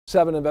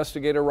7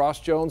 investigator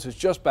Ross Jones is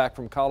just back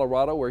from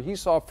Colorado, where he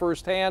saw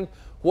firsthand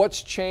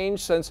what's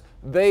changed since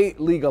they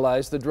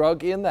legalized the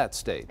drug in that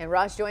state. And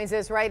Ross joins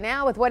us right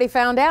now with what he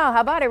found out. How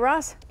about it,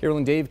 Ross? Carol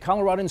and Dave,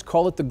 Coloradans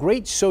call it the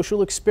great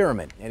social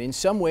experiment, and in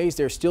some ways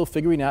they're still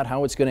figuring out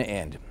how it's going to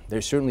end.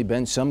 There's certainly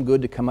been some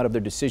good to come out of their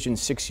decision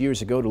 6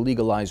 years ago to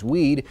legalize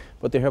weed,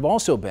 but there have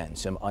also been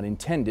some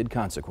unintended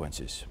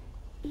consequences.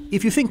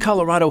 If you think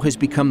Colorado has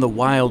become the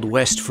Wild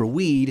West for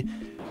weed,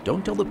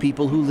 don't tell the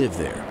people who live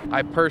there.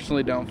 I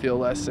personally don't feel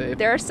less safe.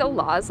 There are still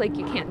laws like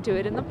you can't do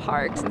it in the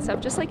parks and stuff,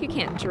 just like you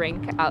can't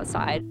drink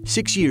outside.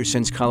 6 years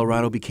since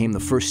Colorado became the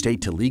first state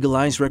to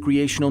legalize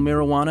recreational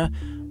marijuana,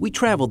 we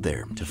traveled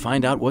there to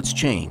find out what's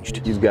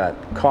changed. You've got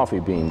coffee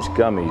beans,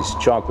 gummies,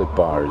 chocolate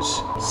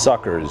bars,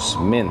 suckers,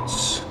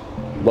 mints,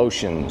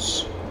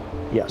 lotions.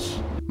 Yes.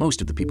 Most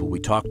of the people we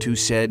talked to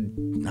said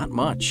not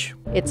much.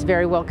 It's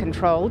very well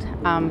controlled.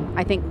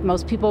 I think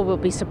most people will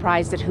be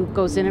surprised at who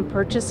goes in and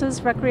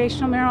purchases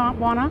recreational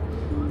marijuana.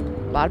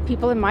 A lot of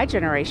people in my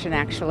generation,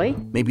 actually.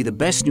 Maybe the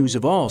best news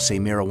of all, say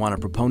marijuana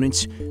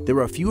proponents, there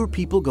are fewer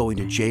people going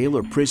to jail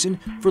or prison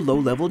for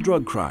low-level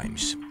drug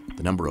crimes.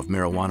 The number of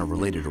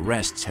marijuana-related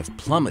arrests have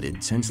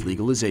plummeted since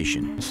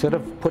legalization. Instead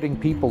of putting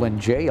people in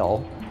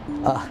jail,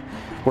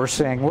 we're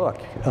saying,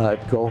 look,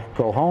 go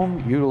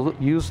home, you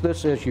use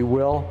this as you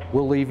will,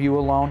 we'll leave you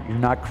alone, you're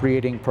not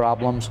creating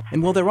problems.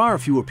 And while there are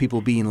fewer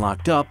people being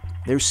locked up,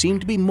 there seem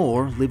to be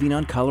more living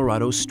on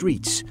Colorado's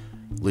streets.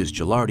 Liz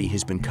Gilardi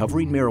has been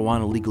covering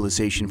marijuana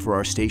legalization for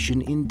our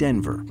station in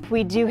Denver.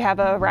 We do have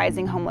a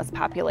rising homeless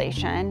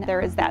population. There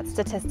is that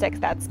statistic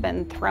that's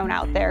been thrown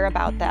out there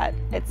about that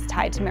it's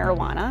tied to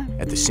marijuana.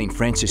 At the St.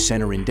 Francis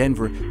Center in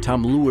Denver,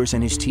 Tom Lewers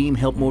and his team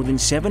help more than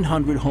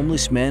 700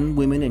 homeless men,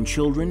 women, and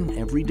children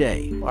every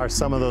day. Are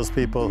some of those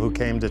people who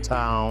came to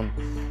town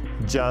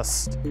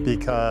just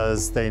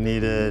because they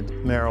needed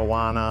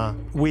marijuana?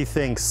 We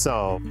think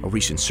so. A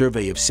recent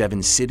survey of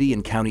 7 city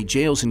and county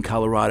jails in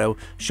Colorado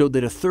showed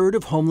that a third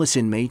of homeless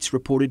inmates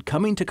reported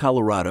coming to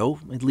Colorado,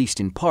 at least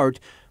in part,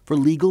 for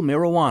legal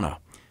marijuana.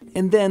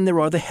 And then there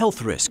are the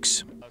health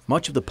risks.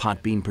 Much of the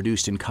pot being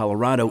produced in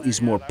Colorado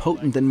is more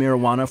potent than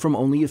marijuana from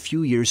only a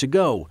few years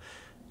ago.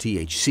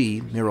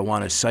 THC,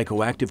 marijuana's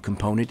psychoactive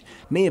component,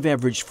 may have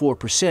averaged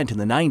 4% in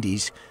the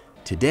 90s.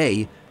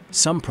 Today,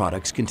 some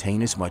products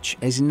contain as much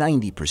as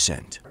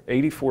 90%.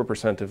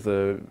 84% of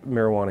the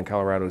marijuana in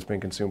Colorado is being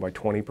consumed by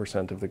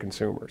 20% of the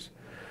consumers.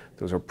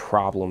 Those are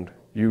problemed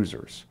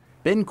users.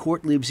 Ben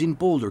Court lives in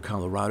Boulder,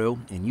 Colorado,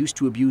 and used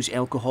to abuse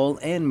alcohol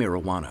and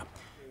marijuana.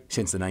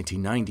 Since the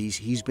 1990s,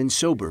 he's been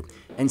sober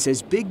and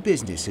says big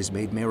business has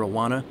made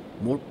marijuana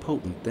more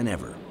potent than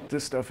ever.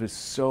 This stuff is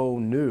so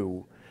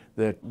new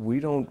that we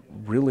don't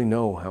really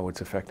know how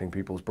it's affecting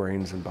people's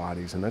brains and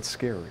bodies, and that's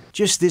scary.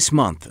 Just this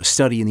month, a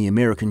study in the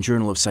American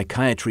Journal of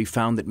Psychiatry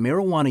found that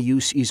marijuana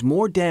use is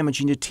more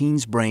damaging to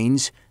teens'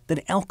 brains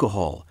than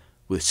alcohol,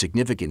 with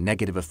significant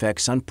negative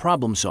effects on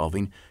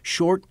problem-solving,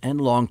 short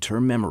and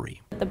long-term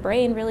memory. The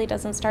brain really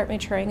doesn't start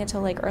maturing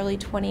until like early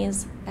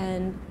 20s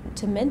and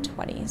to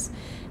mid-20s.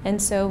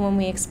 And so when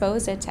we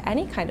expose it to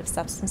any kind of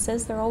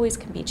substances, there always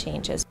can be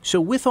changes. So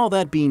with all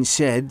that being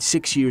said,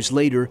 6 years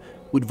later,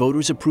 would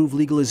voters approve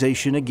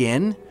legalization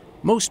again?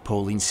 Most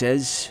polling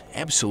says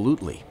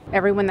absolutely.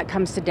 Everyone that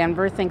comes to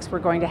Denver thinks we're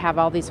going to have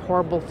all these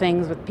horrible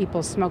things with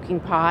people smoking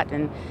pot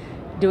and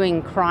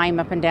doing crime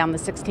up and down the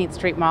 16th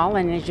Street Mall,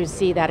 and as you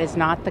see, that is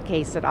not the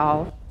case at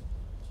all.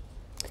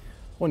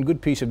 One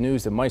good piece of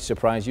news that might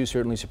surprise you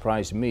certainly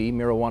surprised me.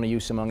 Marijuana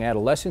use among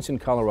adolescents in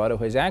Colorado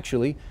has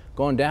actually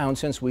gone down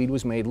since weed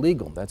was made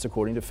legal. That's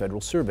according to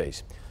federal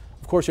surveys.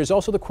 Of course, there's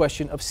also the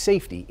question of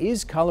safety.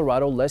 Is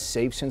Colorado less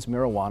safe since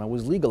marijuana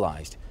was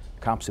legalized?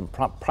 Cops and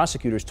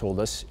prosecutors told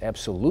us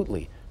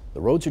absolutely.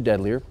 The roads are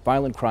deadlier,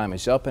 violent crime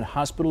is up, and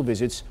hospital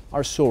visits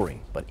are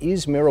soaring. But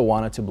is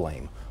marijuana to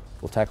blame?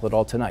 We'll tackle it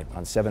all tonight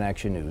on 7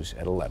 Action News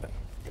at 11.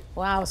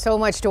 Wow, so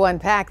much to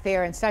unpack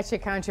there, and such a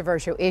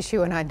controversial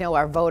issue, and I know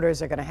our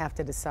voters are going to have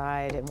to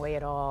decide and weigh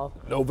it all.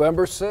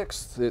 November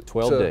 6th.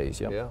 12 days,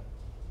 yep. Yeah.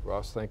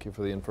 Ross, thank you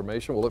for the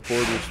information. We'll look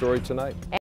forward to your story tonight.